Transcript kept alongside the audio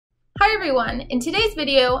Hi everyone! In today's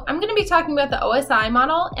video, I'm going to be talking about the OSI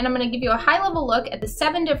model, and I'm going to give you a high-level look at the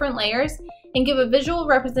 7 different layers and give a visual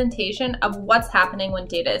representation of what's happening when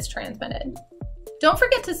data is transmitted. Don't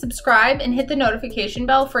forget to subscribe and hit the notification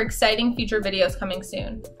bell for exciting future videos coming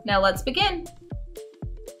soon. Now let's begin!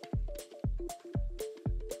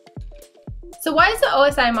 So why is the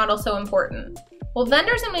OSI model so important? Well,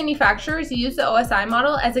 vendors and manufacturers use the OSI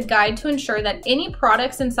model as a guide to ensure that any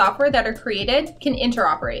products and software that are created can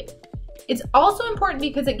interoperate. It's also important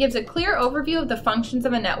because it gives a clear overview of the functions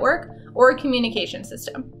of a network or a communication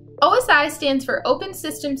system. OSI stands for Open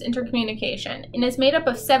Systems Intercommunication and is made up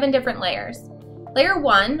of 7 different layers. Layer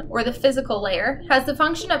 1, or the physical layer, has the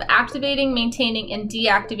function of activating, maintaining, and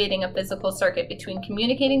deactivating a physical circuit between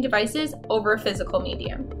communicating devices over a physical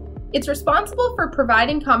medium. It's responsible for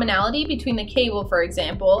providing commonality between the cable, for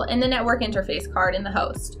example, and the network interface card in the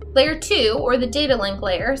host. Layer 2, or the data link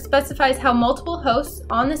layer, specifies how multiple hosts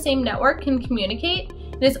on the same network can communicate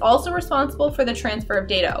and is also responsible for the transfer of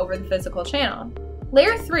data over the physical channel.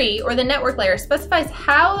 Layer 3, or the network layer, specifies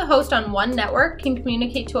how the host on one network can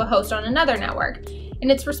communicate to a host on another network, and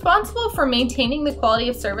it's responsible for maintaining the quality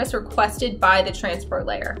of service requested by the transport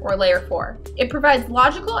layer, or layer 4. It provides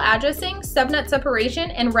logical addressing, subnet separation,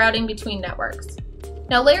 and routing between networks.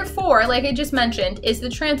 Now layer 4, like I just mentioned, is the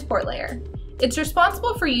transport layer. It's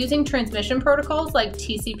responsible for using transmission protocols like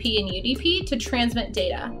TCP and UDP to transmit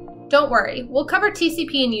data. Don't worry, we'll cover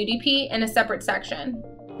TCP and UDP in a separate section.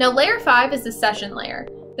 Now layer 5 is the session layer.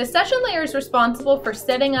 The session layer is responsible for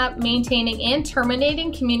setting up, maintaining, and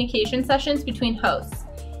terminating communication sessions between hosts,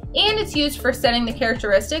 and it's used for setting the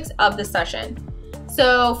characteristics of the session.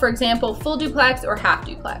 So, for example, full duplex or half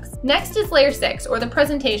duplex. Next is layer 6, or the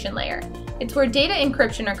presentation layer. It's where data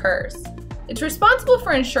encryption occurs. It's responsible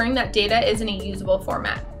for ensuring that data is in a usable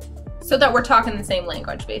format, so that we're talking the same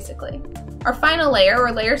language, basically. Our final layer,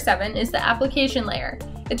 or layer 7, is the application layer.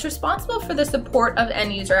 It's responsible for the support of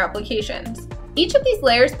end-user applications. Each of these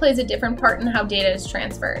layers plays a different part in how data is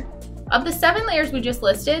transferred. Of the 7 layers we just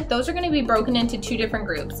listed, those are going to be broken into 2 different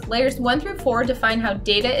groups. Layers 1 through 4 define how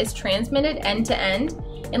data is transmitted end to end,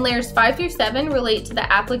 and layers 5 through 7 relate to the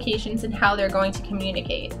applications and how they're going to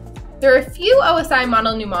communicate. There are a few OSI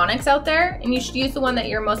model mnemonics out there, and you should use the one that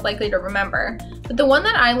you're most likely to remember. But the one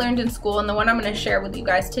that I learned in school and the one I'm going to share with you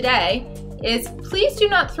guys today is, please do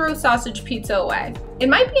not throw sausage pizza away. It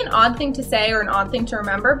might be an odd thing to say or an odd thing to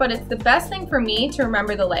remember, but it's the best thing for me to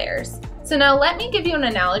remember the layers. So now let me give you an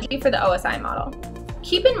analogy for the OSI model.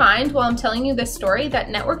 Keep in mind while I'm telling you this story that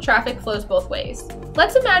network traffic flows both ways.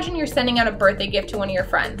 Let's imagine you're sending out a birthday gift to one of your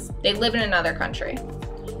friends. They live in another country.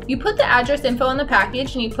 You put the address info on the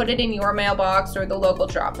package and you put it in your mailbox or the local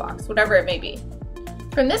drop box, whatever it may be.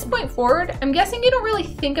 From this point forward, I'm guessing you don't really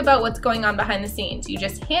think about what's going on behind the scenes. You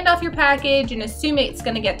just hand off your package and assume it's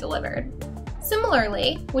going to get delivered.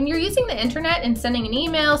 Similarly, when you're using the internet and sending an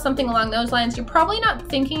email, something along those lines, you're probably not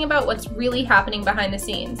thinking about what's really happening behind the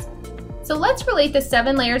scenes. So let's relate the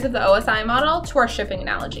 7 layers of the OSI model to our shipping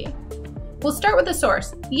analogy. We'll start with the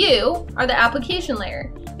source. You are the application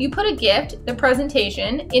layer. You put a gift, the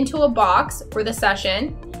presentation, into a box or the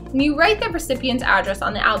session, and you write the recipient's address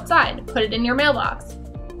on the outside, put it in your mailbox.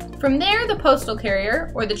 From there, the postal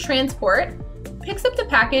carrier, or the transport, picks up the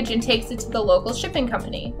package and takes it to the local shipping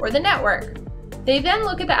company, or the network. They then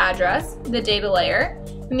look at the address, the data layer,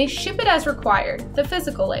 and they ship it as required, the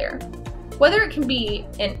physical layer. Whether it can be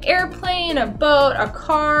an airplane, a boat, a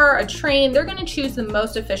car, a train, they're going to choose the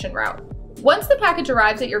most efficient route. Once the package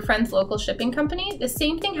arrives at your friend's local shipping company, the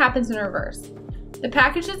same thing happens in reverse. The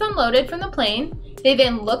package is unloaded from the plane, they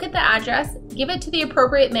then look at the address, give it to the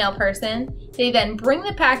appropriate mail person, they then bring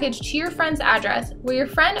the package to your friend's address, where your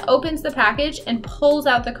friend opens the package and pulls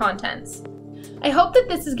out the contents. I hope that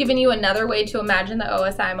this has given you another way to imagine the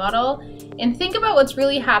OSI model and think about what's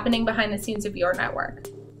really happening behind the scenes of your network.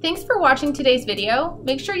 Thanks for watching today's video.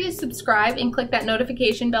 Make sure you subscribe and click that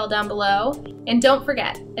notification bell down below. And don't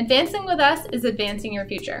forget, advancing with us is advancing your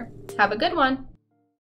future. Have a good one.